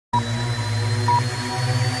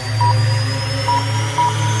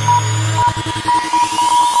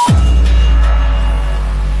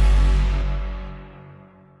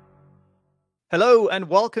Hello and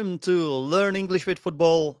welcome to Learn English with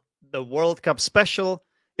Football, the World Cup special.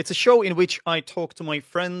 It's a show in which I talk to my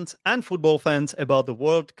friends and football fans about the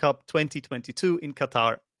World Cup 2022 in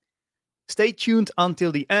Qatar. Stay tuned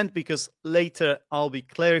until the end because later I'll be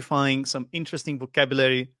clarifying some interesting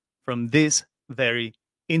vocabulary from this very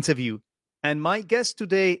interview. And my guest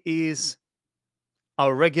today is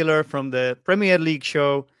our regular from the Premier League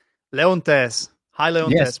show, Leontes. Hi,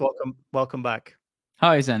 Leontes. Yes. Welcome back.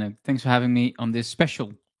 Hi, Zanuck. Thanks for having me on this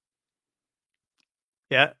special.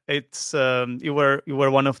 Yeah, it's you were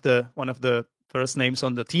one of the first names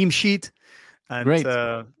on the team sheet, and Great.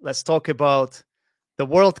 Let's talk about the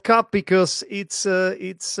World Cup because it's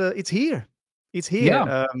here. It's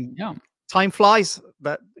here. Yeah. Time flies,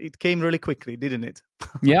 but it came really quickly, didn't it?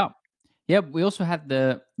 Yeah. We also had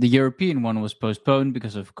the European one was postponed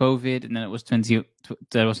because of COVID, and then it was in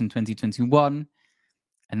 2021,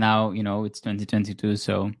 and now it's 2022.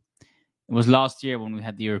 So it was last year when we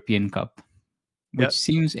had the European Cup, which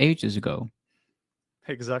seems ages ago.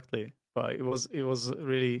 Exactly, but it was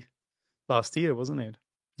really last year, wasn't it?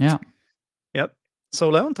 Yeah. Yep. So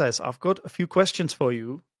Leontes, I've got a few questions for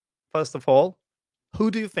you. First of all, who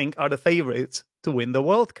do you think are the favorites to win the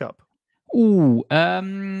World Cup? Ooh,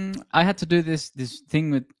 I had to do this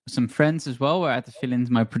thing with some friends as well, where I had to fill in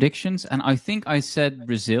my predictions, and I think I said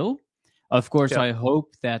Brazil. Of course, I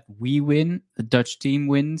hope that we win. The Dutch team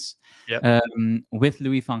wins. With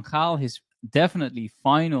Louis van Gaal, his definitely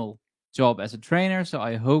final job as a trainer. So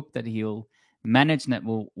I hope that he'll manage and that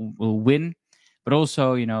will win. But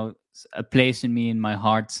also, a place in me in my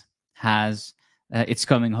heart has It's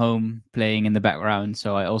Coming Home playing in the background.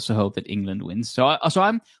 So I also hope that England wins. So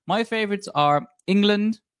my favorites are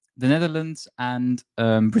England, the Netherlands, and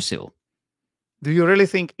Brazil. Do you really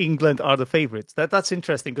think England are the favorites? That's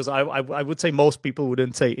interesting because I would say most people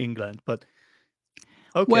wouldn't say England, but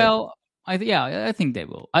okay. Well, I think they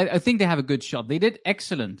will. I think they have a good shot. They did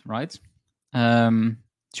excellent, right?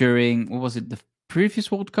 During, what was it, the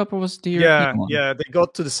previous World Cup, or was it the European one? Yeah, they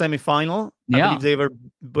got to the semi-final. I believe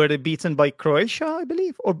were they beaten by Croatia, I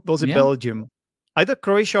believe, or was it Belgium? Either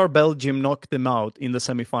Croatia or Belgium knocked them out in the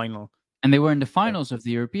semi-final. And they were in the finals of the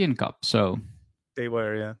European Cup, so they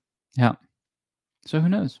were, yeah. Yeah. So who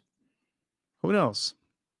knows? Who knows?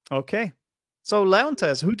 Okay. So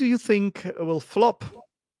Leontes, who do you think will flop?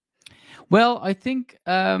 Well, I think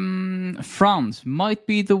France might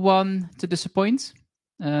be the one to disappoint.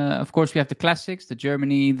 Of course, we have the classics, the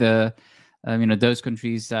Germany, those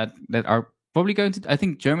countries that are probably going to. I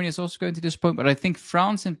think Germany is also going to disappoint, but I think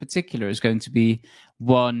France in particular is going to be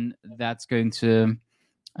one that's going to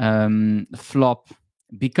flop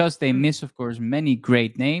because they miss, of course, many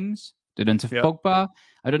great names. They don't have Pogba.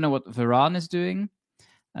 I don't know what Varane is doing.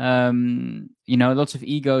 Lots of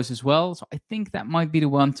egos as well. So I think that might be the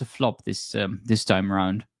one to flop this time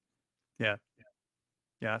around. Yeah,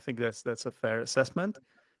 I think that's a fair assessment.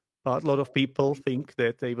 But a lot of people think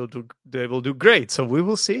that they will do great. So we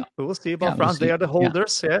will see. We will see about France. They are the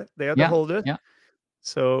holders. Yeah, they are the holders. Yeah.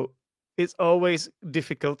 So it's always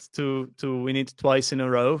difficult to win it twice in a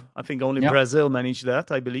row. I think only Brazil managed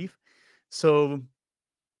that, I believe. So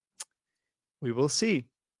we will see.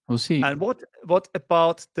 We'll see. And what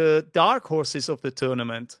about the dark horses of the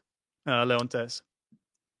tournament, Leontes?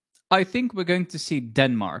 I think we're going to see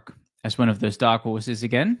Denmark as one of those dark horses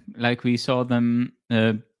again. Like we saw them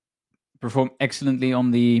perform excellently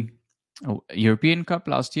on the European Cup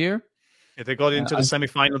last year. Yeah, they got into the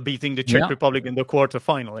semi-final, beating the Czech Republic in the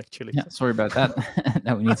quarterfinal, actually. Yeah, sorry about that.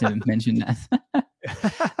 That we need to mention that.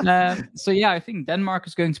 I think Denmark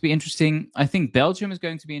is going to be interesting. I think Belgium is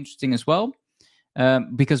going to be interesting as well.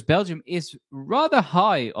 Because Belgium is rather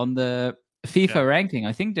high on the FIFA ranking.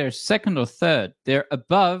 I think they're second or third. They're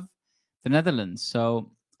above the Netherlands.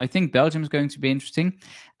 So I think Belgium is going to be interesting.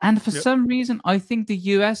 And for some reason, I think the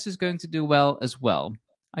US is going to do well as well.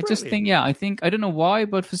 I just think, I don't know why,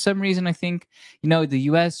 but for some reason, I think, the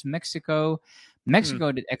US, Mexico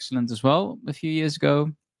did excellent as well a few years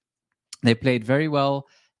ago. They played very well.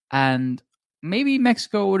 And maybe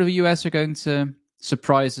Mexico or the US are going to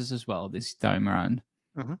surprise us as well this time around.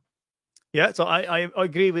 Mm-hmm. Yeah, so I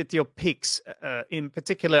agree with your picks. In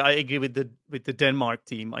particular, I agree with the Denmark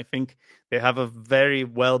team. I think they have a very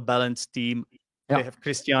well balanced team. Yeah. They have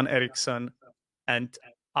Christian Eriksen, and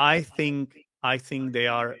I think they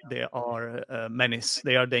are a menace.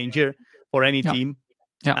 They are danger for any team.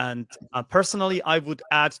 Yeah. And personally, I would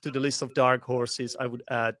add to the list of dark horses. I would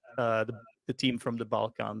add the team from the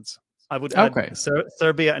Balkans. I would add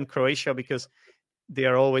Serbia and Croatia because they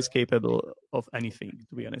are always capable of anything,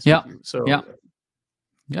 to be honest with you. So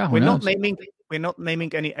we're not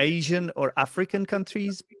naming any Asian or African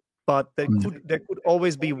countries but there could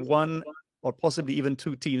always be one or possibly even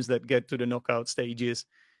two teams that get to the knockout stages.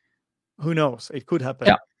 Who knows? It could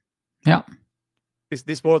happen. Yeah.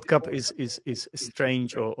 This World Cup is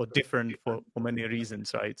strange or different for many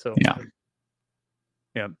reasons, right? So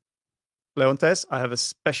yeah. Leontes, I have a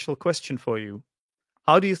special question for you.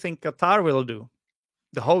 How do you think Qatar will do?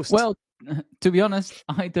 The host. Well, to be honest,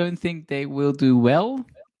 I don't think they will do well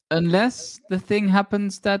unless the thing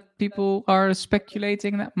happens that people are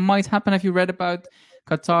speculating that might happen. Have you read about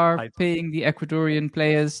Qatar paying the Ecuadorian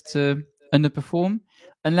players to underperform?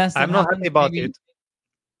 Unless I'm not happy about it.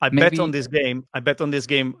 I bet on this game.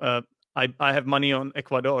 I have money on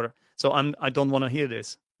Ecuador, so I don't want to hear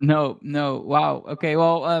this. No. Wow. Okay.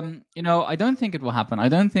 Well, I don't think it will happen. I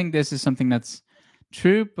don't think this is something that's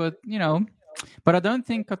true, but I don't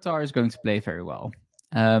think Qatar is going to play very well.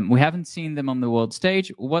 We haven't seen them on the world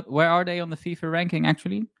stage. Where are they on the FIFA ranking?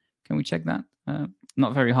 Actually, can we check that?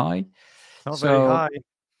 Not very high. Very high.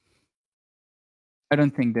 I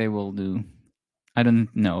don't think they will do. I don't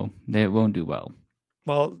know. They won't do well.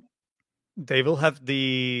 Well, they will have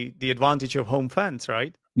the advantage of home fans,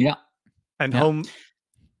 right? Yeah. And home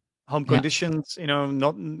conditions.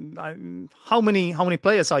 Not how many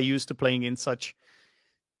players are used to playing in such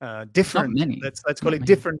different. Let's call it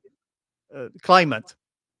different climate.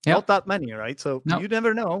 Yeah. Not that many, right? So you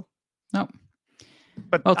never know. No.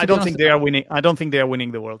 But I don't think they are winning. I don't think they are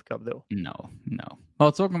winning the World Cup, though. No.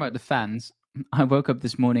 Well, talking about the fans, I woke up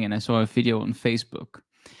this morning and I saw a video on Facebook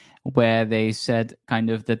where they said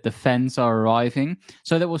kind of that the fans are arriving.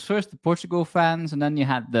 So there was first the Portugal fans, and then you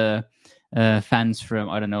had the fans from,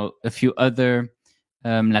 I don't know, a few other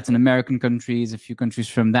Latin American countries, a few countries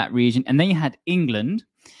from that region. And then you had England.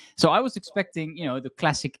 So I was expecting, the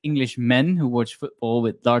classic English men who watch football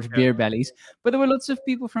with large beer bellies, but there were lots of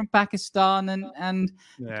people from Pakistan and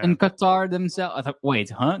Qatar themselves. I thought,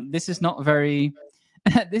 wait, This is not very.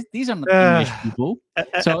 These are not English people.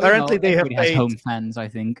 So apparently they have paid home fans, I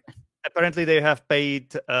think. Apparently they have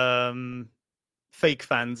paid fake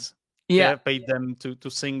fans. Yeah, they have paid them to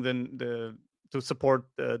sing to support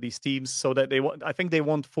these teams, so that I think they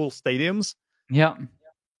want full stadiums. Yeah.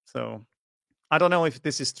 So I don't know if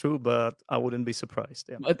this is true, but I wouldn't be surprised.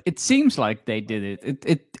 Yeah. But it seems like they did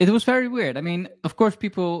it. It was very weird. I mean, of course,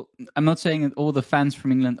 I'm not saying that all the fans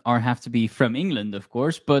from England have to be from England, of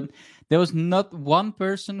course, but there was not one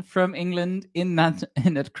person from England in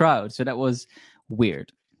that crowd. So that was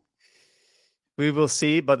weird. We will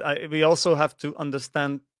see, but we also have to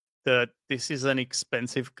understand that this is an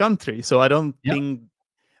expensive country. So I don't think.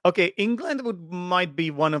 Okay, England might be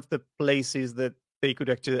one of the places that they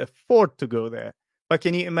could actually afford to go there. But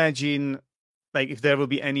can you imagine, like, if there will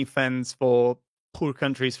be any fans for poor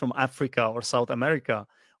countries from Africa or South America,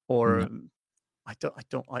 or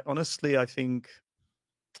I honestly, I think,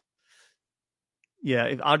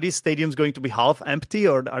 are these stadiums going to be half empty,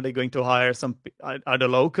 or are they going to hire are the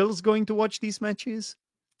locals going to watch these matches?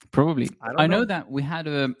 Probably. I know that we had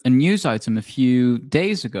a news item a few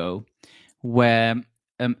days ago where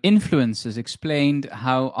influencers explained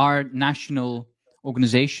how our national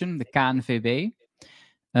organization, the KNVB,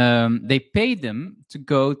 they paid them to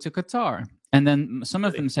go to Qatar. And then some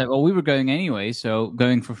of them said, well, we were going anyway, so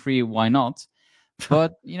going for free, why not?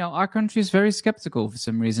 But, our country is very skeptical for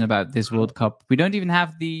some reason about this World Cup. We don't even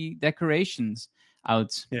have the decorations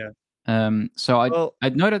out. Yeah. So I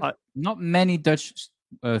know that not many Dutch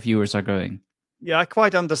viewers are going. Yeah, I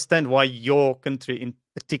quite understand why your country in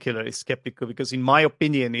particular is skeptical, because in my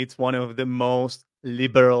opinion, it's one of the most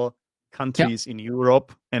liberal countries in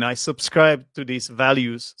Europe, and I subscribe to these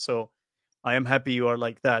values. So I am happy you are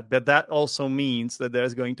like that. But that also means that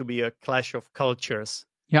there's going to be a clash of cultures.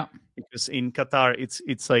 Yeah. Because in Qatar,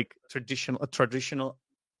 it's like a traditional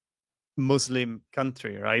Muslim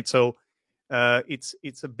country, right? So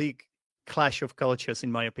it's a big clash of cultures,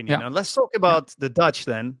 in my opinion. Now let's talk about the Dutch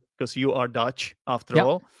then, because you are Dutch after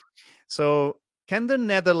all. So can the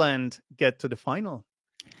Netherlands get to the final?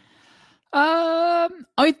 I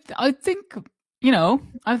think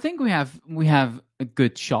I think we have a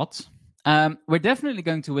good shot. We're definitely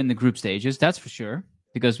going to win the group stages, that's for sure,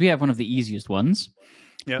 because we have one of the easiest ones.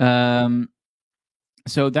 Yeah.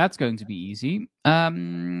 So that's going to be easy.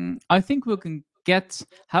 I think we can get.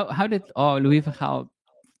 How did Louis van Gaal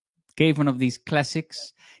gave one of these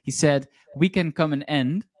classics? He said, "We can come and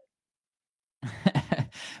end,"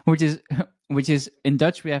 which is in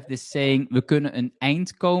Dutch we have this saying, "We kunnen een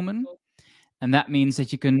eind komen." And that means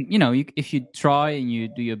that you can, if you try and you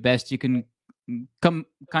do your best, you can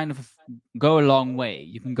go a long way.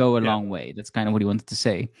 You can go a long way. That's kind of what he wanted to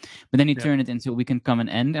say. But then he turned it into we can come and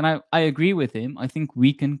end. And I agree with him. I think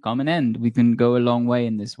we can come and end. We can go a long way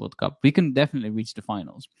in this World Cup. We can definitely reach the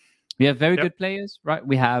finals. We have very good players, right?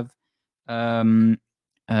 We have Van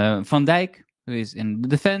Dijk, who is in the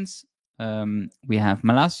defense. We have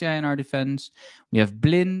Malacia in our defense. We have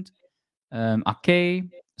Blind, Ake.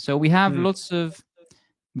 So we have lots of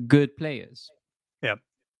good players.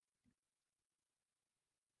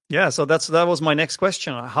 Yeah, so that was my next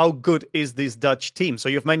question. How good is this Dutch team? So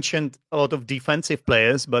you've mentioned a lot of defensive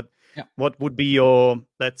players, but what would be your,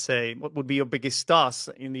 let's say, what would be your biggest stars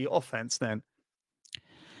in the offense then?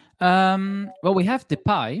 Well, we have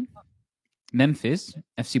Depay, Memphis,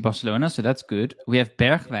 FC Barcelona, so that's good. We have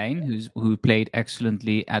Bergwijn, who played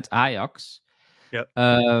excellently at Ajax. Yeah.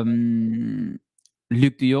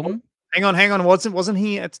 Luc de Jong. Hang on. Wasn't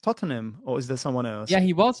he at Tottenham, or is there someone else? Yeah,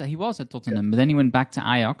 he was at Tottenham, but then he went back to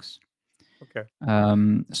Ajax. Okay.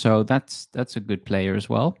 So that's a good player as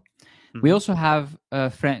well. Mm-hmm. We also have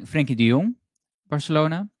Frenkie de Jong,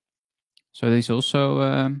 Barcelona. So he's also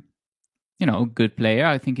a good player.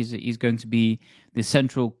 I think he's going to be the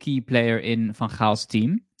central key player in Van Gaal's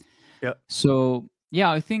team. Yeah. So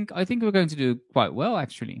I think we're going to do quite well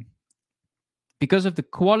actually, because of the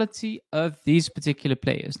quality of these particular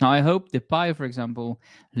players. Now, I hope Depay, for example,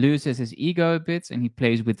 loses his ego a bit and he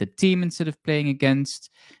plays with the team instead of playing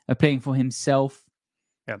for himself.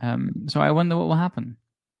 Yeah. So I wonder what will happen.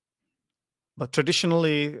 But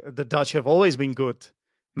traditionally, the Dutch have always been good.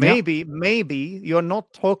 Maybe you're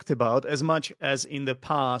not talked about as much as in the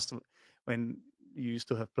past when you used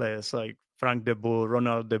to have players like Frank de Boer,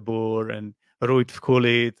 Ronald de Boer, and Ruud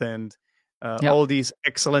Gullit, and all these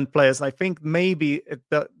excellent players. I think maybe at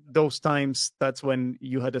those times, that's when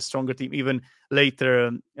you had a stronger team. Even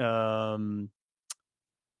later,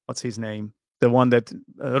 what's his name? The one that,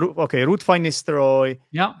 Ruud van Nistelrooy.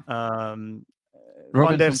 Yeah.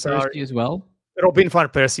 Robin van Persie as well. Robin van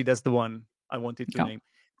Persie, that's the one I wanted to name.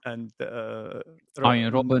 And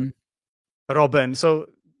Robin. So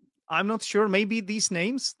I'm not sure. Maybe these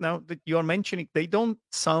names now that you're mentioning, they don't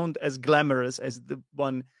sound as glamorous as the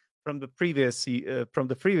one from the previous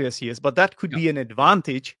years, but that could be an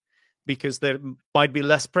advantage because there might be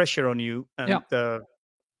less pressure on you, and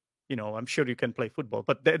I'm sure you can play football.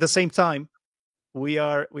 But at the same time, we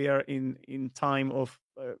are in time of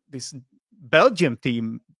this Belgium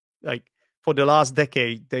team. Like for the last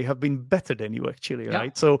decade, they have been better than you actually,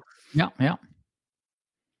 right? So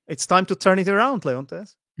it's time to turn it around,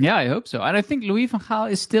 Leontes. Yeah, I hope so. And I think Louis van Gaal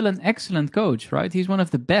is still an excellent coach, right? He's one of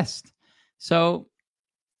the best. So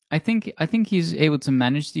I think he's able to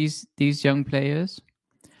manage these young players,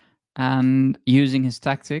 and using his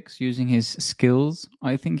tactics, using his skills,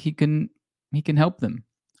 I think he can help them.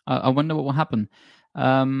 I wonder what will happen.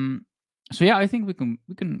 So I think we can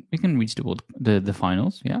reach the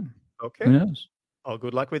finals. Yeah. Okay. Who knows? Oh,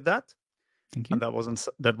 good luck with that. Thank you. And that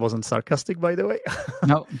wasn't sarcastic, by the way.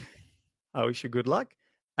 No. I wish you good luck.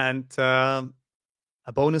 And a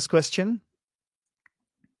bonus question.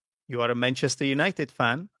 You are a Manchester United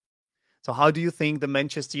fan. So how do you think the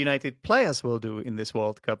Manchester United players will do in this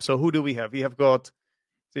World Cup? So who do we have? We have got,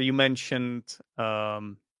 so you mentioned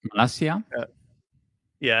Malacia.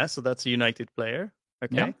 So that's a United player.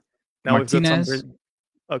 Okay. Yeah. Now Martinez.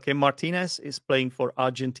 Martinez is playing for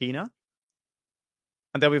Argentina.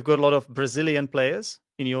 And then we've got a lot of Brazilian players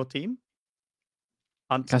in your team.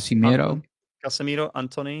 Casemiro,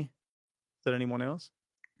 Anthony. Is there anyone else?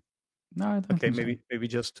 No, I don't think so. Maybe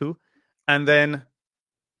just two. And then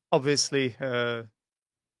obviously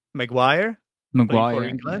Maguire for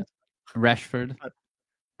England. Rashford.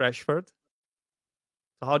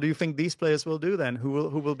 So how do you think these players will do then? Who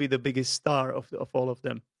will be the biggest star of all of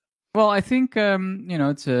them? Well, I think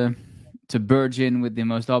to burge in with the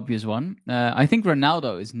most obvious one, I think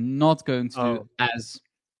Ronaldo is not going to do as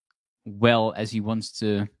well as he wants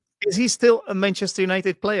to. Is he still a Manchester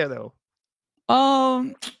United player though?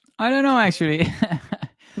 I don't know actually.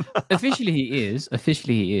 Officially he is. I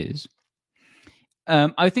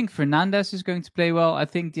think Fernandes is going to play well. I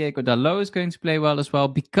think Diego Dalot is going to play well as well,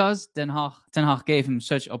 because Ten Hag gave him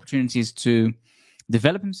such opportunities to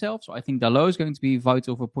develop himself. So I think Dalot is going to be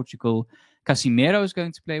vital for Portugal. Casemiro is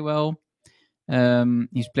going to play well.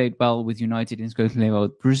 He's played well with United and is going to play well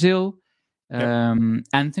with Brazil.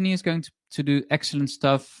 Anthony is going to do excellent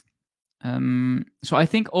stuff. So I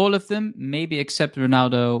think all of them, maybe except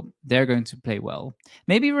Ronaldo, they're going to play well.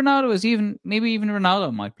 Maybe even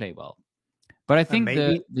Ronaldo might play well. But I think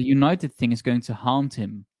the United thing is going to haunt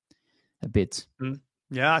him a bit.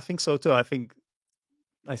 Yeah, I think so too. I think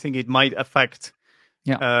it might affect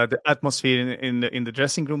the atmosphere in the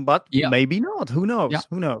dressing room, but maybe not. Who knows?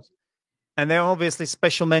 Who knows? And then obviously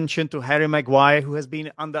special mention to Harry Maguire, who has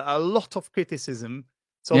been under a lot of criticism.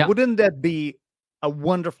 So wouldn't that be a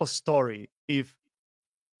wonderful story if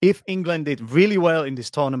England did really well in this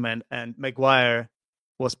tournament and Maguire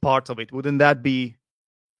was part of it? Wouldn't that be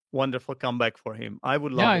wonderful comeback for him? I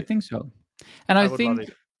would love it. Yeah, I think so. And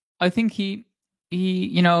I think he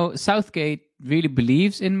Southgate really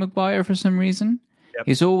believes in Maguire for some reason. Yep.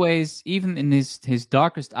 He's always, even in his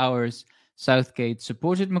darkest hours, Southgate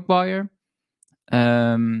supported Maguire.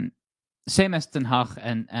 Same as Ten Hag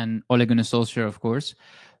and Ole Gunnar Solskjaer, of course.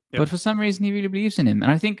 Yep. But for some reason, he really believes in him.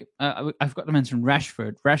 And I think I've got to mention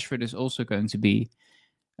Rashford. Rashford is also going to be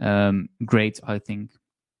great, I think.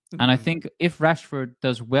 And I think if Rashford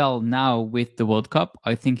does well now with the World Cup,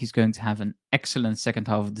 I think he's going to have an excellent second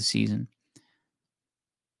half of the season.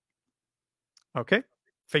 Okay.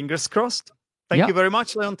 Fingers crossed. Thank you very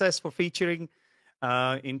much, Leontes, for featuring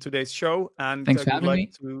in today's show. And thanks for having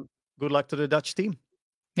me. Good luck to the Dutch team.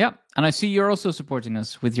 Yeah. And I see you're also supporting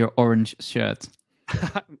us with your orange shirt.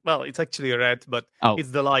 Well, it's actually red, but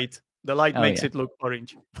it's the light. The light makes it look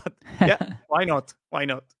orange. But yeah, why not? Why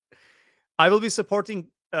not? I will be supporting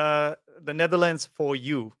the Netherlands for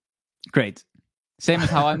you. Great. Same as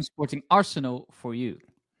how I'm supporting Arsenal for you.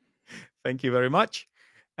 Thank you very much.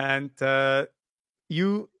 And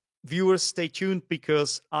you viewers, stay tuned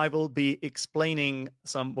because I will be explaining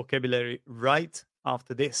some vocabulary right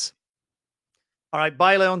after this. All right,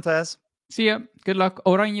 bye, Leontes. See ya. Good luck.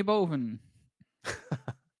 Oranje boven.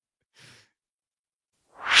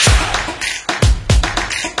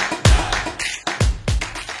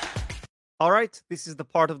 All right, this is the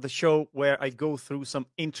part of the show where I go through some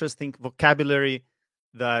interesting vocabulary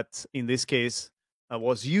that, in this case,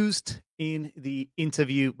 was used in the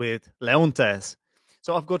interview with Leontes.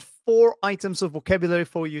 So I've got 4 items of vocabulary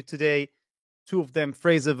for you today, 2 of them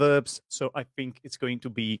phrasal verbs, so I think it's going to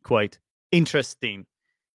be quite interesting.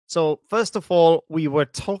 So first of all, we were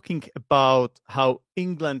talking about how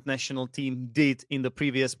England national team did in the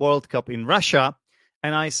previous World Cup in Russia,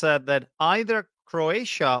 and I said that either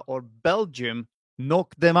Croatia or Belgium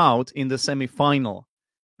knocked them out in the semi-final.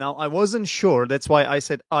 Now, I wasn't sure. That's why I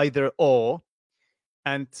said either or.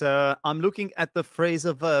 And I'm looking at the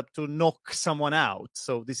phrasal verb to knock someone out.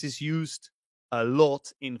 So this is used a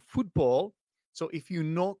lot in football. So if you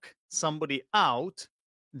knock somebody out,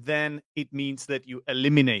 then it means that you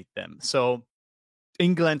eliminate them. So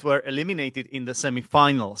England were eliminated in the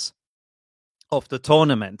semi-finals of the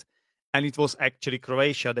tournament. And it was actually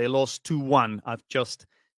Croatia. They lost 2-1. I've just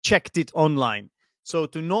checked it online. So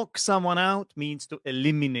to knock someone out means to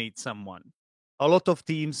eliminate someone. A lot of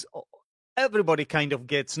teams, everybody kind of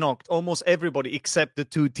gets knocked. Almost everybody except the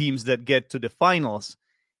 2 teams that get to the finals.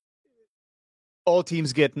 All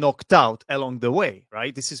teams get knocked out along the way,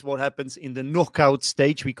 right? This is what happens in the knockout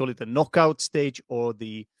stage. We call it the knockout stage or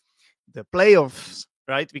the playoffs,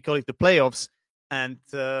 right? We call it the playoffs. And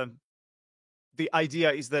the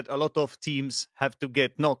idea is that a lot of teams have to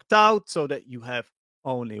get knocked out so that you have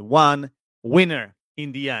only one winner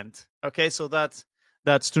in the end. Okay, so that's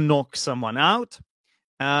to knock someone out.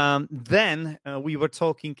 Then we were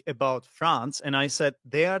talking about France, and I said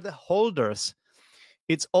they are the holders.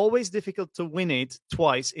 It's always difficult to win it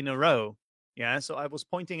twice in a row. Yeah, so I was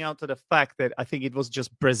pointing out to the fact that I think it was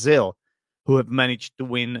just Brazil who have managed to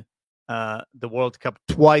win the World Cup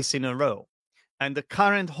twice in a row. And the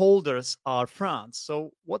current holders are France.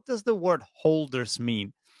 So what does the word holders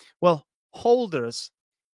mean? Well, holders,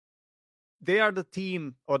 they are the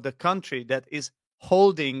team or the country that is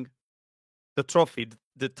holding the trophy,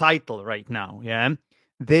 the title right now. Yeah.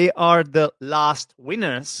 They are the last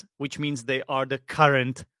winners, which means they are the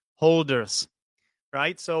current holders,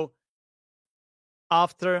 right? So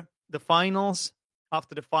after the final,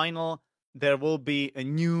 there will be a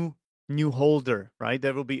new holder, right?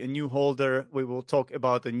 There will be a new holder. We will talk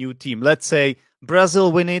about a new team. Let's say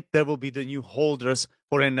Brazil win it. There will be the new holders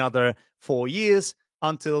for another 4 years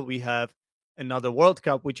until we have another World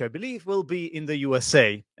Cup, which I believe will be in the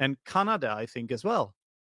USA and Canada, I think, as well.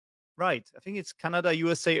 Right. I think it's Canada,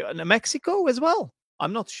 USA, and Mexico as well.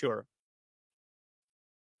 I'm not sure.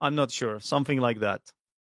 Something like that.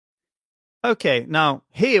 Okay. Now,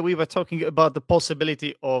 here we were talking about the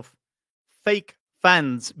possibility of fake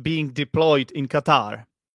fans being deployed in Qatar.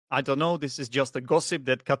 I don't know. This is just a gossip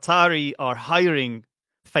that Qatari are hiring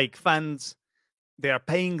fake fans. They are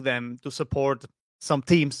paying them to support some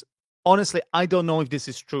teams. Honestly, I don't know if this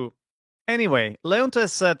is true. Anyway,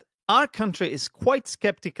 Leontes said, our country is quite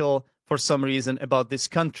skeptical for some reason about this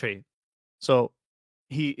country. So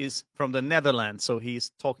he is from the Netherlands. So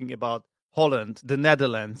he's talking about Holland, the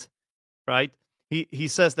Netherlands, right? He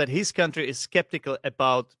says that his country is skeptical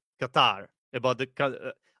about Qatar, about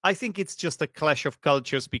I think it's just a clash of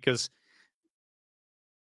cultures because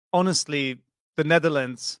honestly, the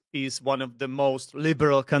Netherlands is one of the most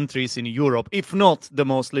liberal countries in Europe, if not the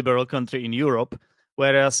most liberal country in Europe.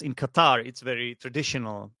 Whereas in Qatar, it's very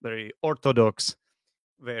traditional, very orthodox,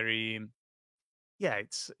 very yeah.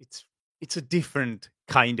 It's a different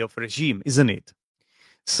kind of regime, isn't it?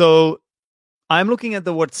 So I'm looking at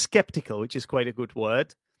the word skeptical, which is quite a good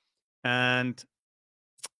word, and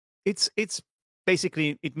it's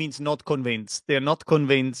basically it means not convinced. They're not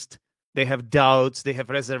convinced. They have doubts. They have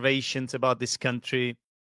reservations about this country.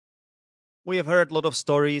 We have heard a lot of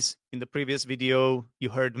stories in the previous video. You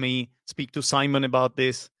heard me speak to Simon about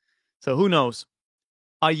this. So who knows?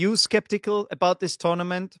 Are you skeptical about this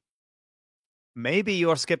tournament? Maybe you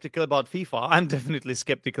are skeptical about FIFA. I'm definitely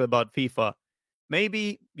skeptical about FIFA.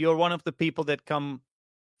 Maybe you're one of the people that come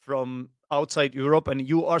from outside Europe and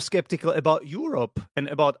you are skeptical about Europe and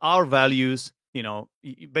about our values. You know,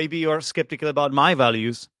 maybe you're skeptical about my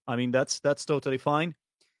values. I mean, that's totally fine.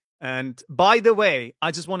 And by the way,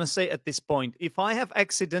 I just want to say at this point, if I have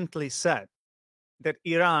accidentally said that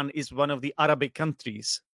Iran is one of the Arabic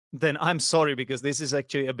countries, then I'm sorry because this is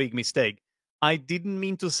actually a big mistake. I didn't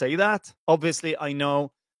mean to say that. Obviously, I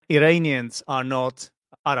know Iranians are not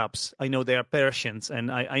Arabs. I know they are Persians,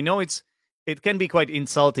 and I know it can be quite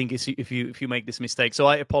insulting if you make this mistake. So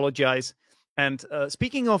I apologize. And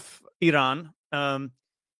speaking of Iran, I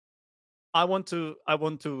want to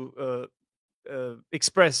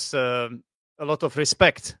express a lot of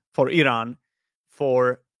respect for Iran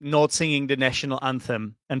for not singing the national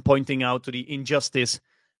anthem and pointing out to the injustice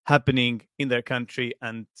happening in their country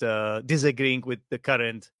and disagreeing with the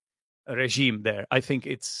current regime there. I think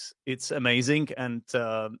it's amazing, and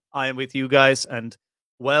I am with you guys. And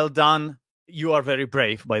well done. You are very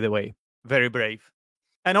brave, by the way, very brave.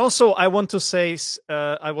 And also, I want to say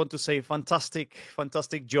fantastic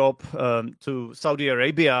job to Saudi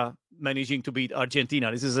Arabia managing to beat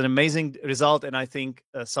Argentina. This is an amazing result, and I think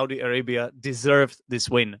Saudi Arabia deserved this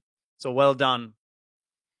win. So well done.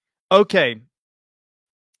 Okay,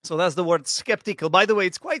 so that's the word skeptical. By the way,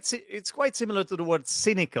 it's quite similar to the word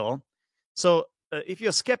cynical. So if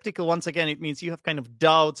you're skeptical, once again, it means you have kind of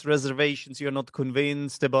doubts, reservations. You're not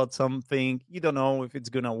convinced about something. You don't know if it's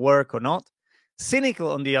gonna work or not. Cynical,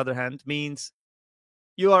 on the other hand, means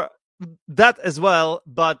you are that as well,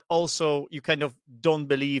 but also you kind of don't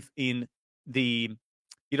believe in the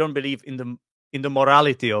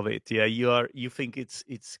morality of it. Yeah, you think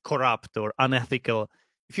it's corrupt or unethical.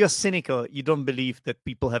 If you're cynical, you don't believe that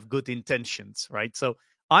people have good intentions, right? So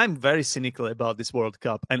I'm very cynical about this World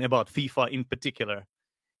Cup and about FIFA in particular.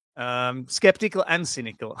 Skeptical and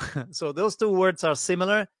cynical. So those two words are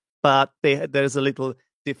similar, but there's a little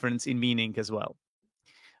difference in meaning as well.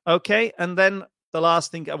 Okay, and then the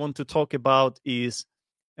last thing I want to talk about is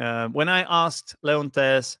when I asked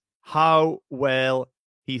Leontes how well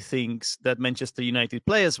he thinks that Manchester United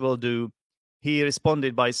players will do, he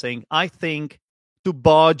responded by saying, I think to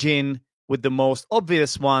barge in with the most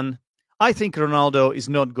obvious one, I think Ronaldo is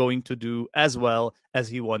not going to do as well as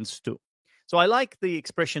he wants to. So I like the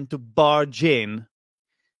expression to barge in,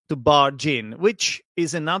 which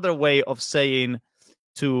is another way of saying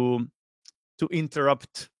to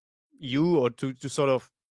interrupt you or to sort of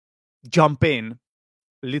jump in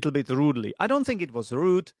a little bit rudely. I don't think it was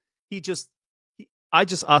rude. I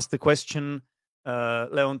just asked the question.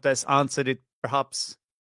 Leontes answered it. Perhaps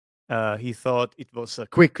he thought it was a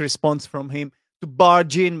quick response from him. To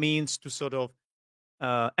barge in means to sort of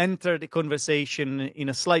enter the conversation in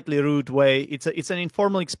a slightly rude way. It's an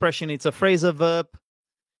informal expression. It's a phrasal verb.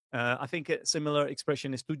 I think a similar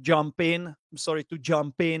expression is to jump in. I'm sorry, to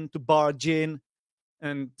jump in, to barge in,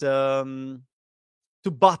 and to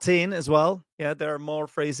butt in as well. Yeah, there are more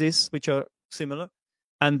phrases which are similar.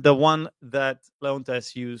 And the one that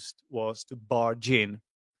Leontes used was to barge in.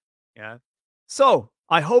 Yeah. So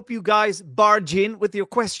I hope you guys barge in with your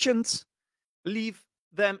questions. Leave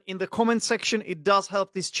them in the comment section. It does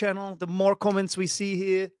help this channel. The more comments we see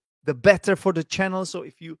here, the better for the channel. So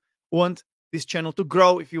if you want this channel to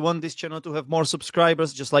grow, if you want this channel to have more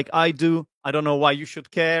subscribers, just like I do, I don't know why you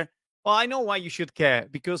should care. Well, I know why you should care,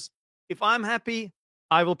 because if I'm happy,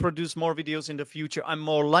 I will produce more videos in the future. I'm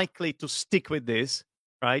more likely to stick with this,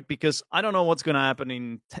 right? Because I don't know what's going to happen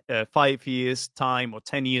in 5 years' time or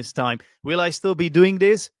 10 years' time. Will I still be doing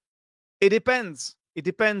this? It depends. It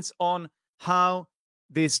depends on how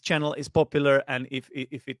this channel is popular and if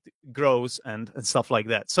it grows and stuff like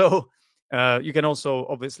that. So you can also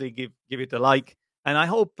obviously give it a like. And I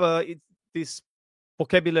hope this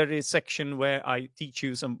vocabulary section where I teach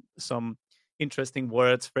you some interesting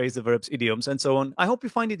words, phrasal verbs, idioms, and so on. I hope you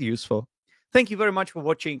find it useful. Thank you very much for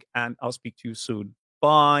watching, and I'll speak to you soon.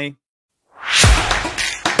 Bye.